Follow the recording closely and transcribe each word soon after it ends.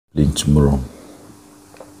playing tomorrow.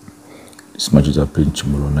 These matches are playing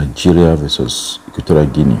tomorrow. Nigeria versus Equatorial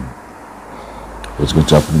Guinea. What's going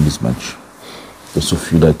to happen in this match? Those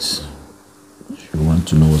of you that you want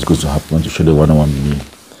to know what's going to happen, want to show the 1-on-1 with me.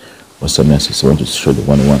 What's up, I want to show the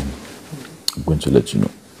 1-on-1. I'm going to let you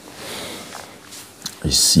know. I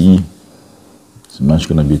see this match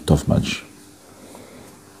going to be a tough match.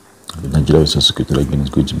 Nigeria versus Equatorial Guinea is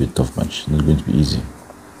going to be a tough match. It's not going to be easy.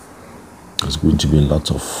 There's going to be a lot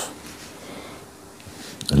of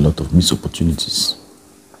missed opportunities,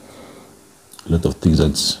 a lot of things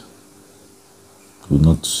that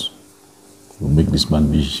will make this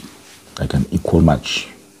man be like an equal match.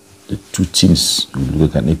 The two teams will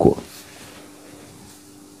look like an equal.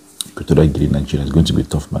 Equatorial Guinea, Nigeria is going to be a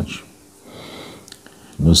tough match.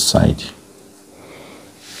 No side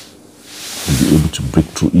will be able to break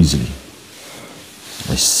through easily.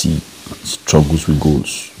 I see struggles with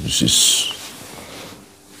goals. This is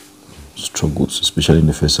struggles, especially in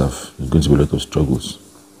the first half. There's going to be a lot of struggles.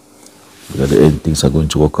 But at the end, things are going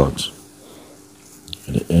to work out.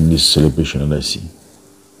 At the end, this celebration that I see,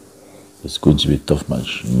 it's going to be a tough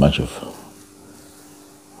match. A match of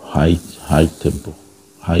high tempo,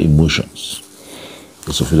 high emotions.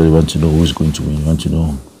 So if you want to know who's going to win, you want to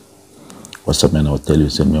know what's happening, I'll tell you.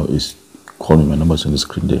 Send me, call me, my number's on the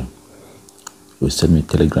screen there. Or send me a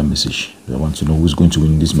Telegram message. I want to know who's going to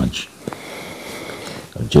win this match.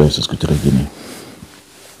 Algeria versus Equatorial Guinea.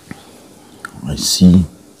 I see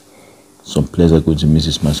some players are going to miss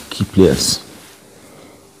this match. Key players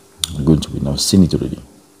are going to win. I've seen it already.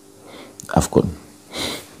 AFCON.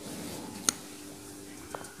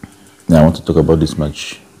 Now I want to talk about this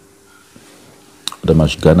match. The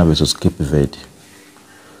match Ghana versus Cape Verde.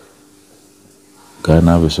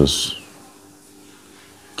 Ghana versus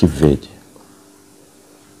Cape Verde.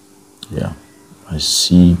 Yeah, I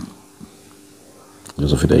see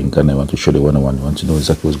those of you that in Ghana, I want to show the 1-on-1. You want to know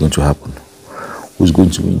exactly what's going to happen. Who's going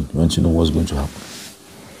to win? You want to know what's going to happen.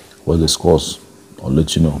 What are the scores? I'll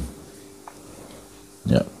let you know.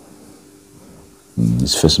 Yeah.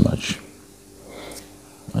 This first match.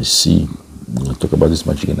 I see. I'm going to talk about this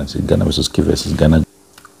match again. I say Ghana versus Cape versus Ghana.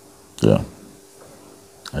 Yeah.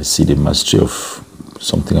 I see the mastery of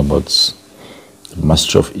something about the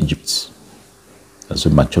mastery of Egypt. That's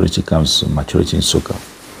where maturity comes, maturity in soccer.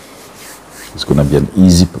 It's going to be an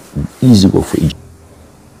easy work for Egypt.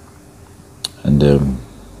 And it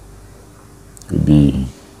will be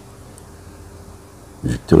a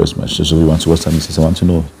victorious match. So we want to watch that. I want to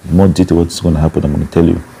know more detail what's going to happen. I'm going to tell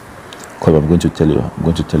you. I'm going to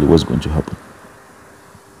tell you what's going to happen.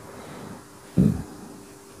 Then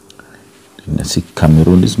I see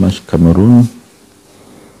Cameroon this match. Cameroon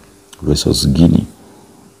versus Guinea.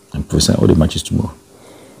 I'm presenting all the matches tomorrow.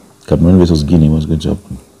 Cameroon versus Guinea, what's going to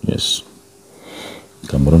happen? Yes.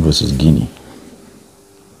 Cameroon versus Guinea.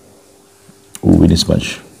 Who will win this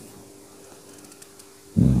match?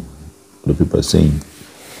 The people are saying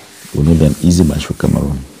it will not be an easy match for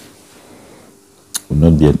Cameroon. It will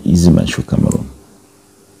not be an easy match for Cameroon.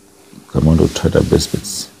 Cameroon will try their best,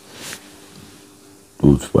 but they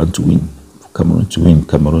will want to win. For Cameroon to win,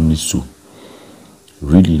 Cameroon needs to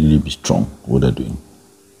really be strong what they're doing.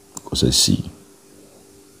 Because I see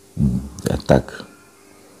the attack.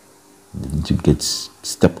 They need to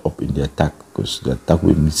step up in the attack because the attack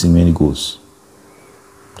will be missing many goals.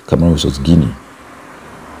 Cameroon versus Guinea.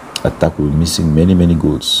 Attack will be missing many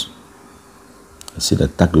goals. I see the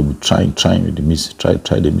attack will be trying with the miss. Try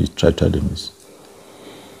the miss.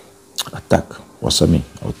 Attack. What's I mean?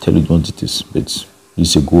 I'll tell you what it is. But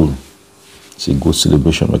it's a goal. It's a goal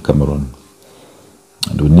celebration by Cameroon.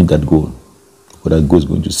 And they need that goal. But that goal is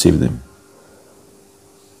going to save them.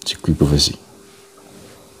 It's a quick prophecy.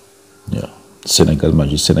 Yeah. Senegal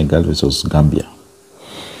match. Senegal versus Gambia.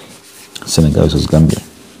 Senegal versus Gambia.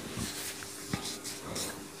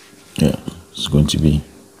 Yeah. It's going to be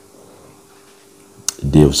a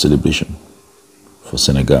day of celebration for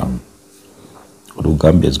Senegal. Although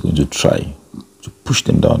Gambia is going to try to push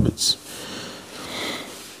them down, but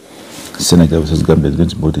Senegal versus Gambia is going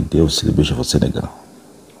to be a day of celebration for Senegal.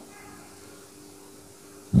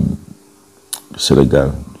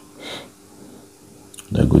 Senegal,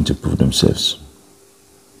 they're going to prove themselves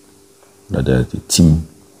that they're the team.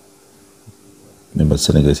 Remember,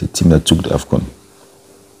 Senegal is a team that took the AFCON.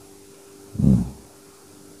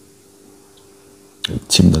 A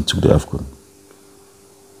team that took the AFCON.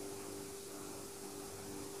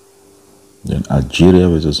 Then Algeria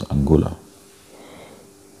versus Angola.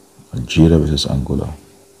 Algeria versus Angola.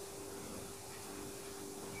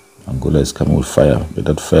 Angola is coming with fire, but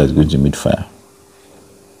that fire is going to meet fire.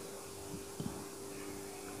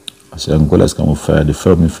 said Angola is coming fire. The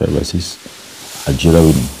fire me fire. I says Algeria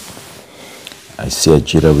winning. I see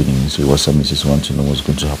Algeria winning. So what's up, Mrs. Want to know what's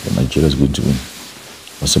going to happen? Nigeria is going to win.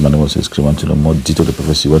 What's up, man? What's his want to know more detail of the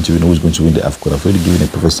prophecy? Want to know who's going to win the AFCON? I've already given a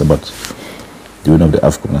prophecy about the winner of the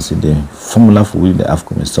AFCON. I said the formula for winning the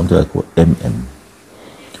AFCON is something like MM.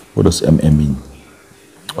 What does MM mean?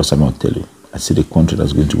 Or someone will tell you. I see the country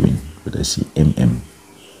that's going to win, but I see MM.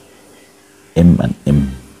 M and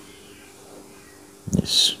M.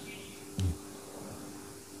 Yes.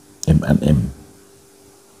 M and M.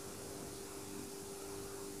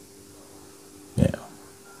 Yeah.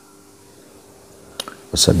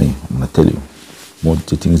 What's happening? I'm going to tell you. More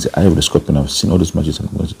the thing is the eye of the scorpion. I've seen all these matches and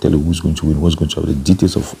I'm going to tell you who's going to win, what's going to have the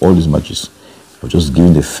details of all these matches. I've just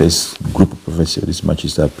given the first group of prophecy of these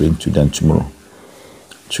matches that are playing today and tomorrow.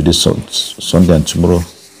 Today, Sunday and tomorrow,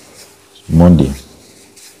 Monday.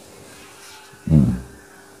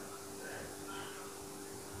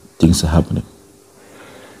 Things are happening.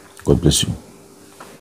 God bless you.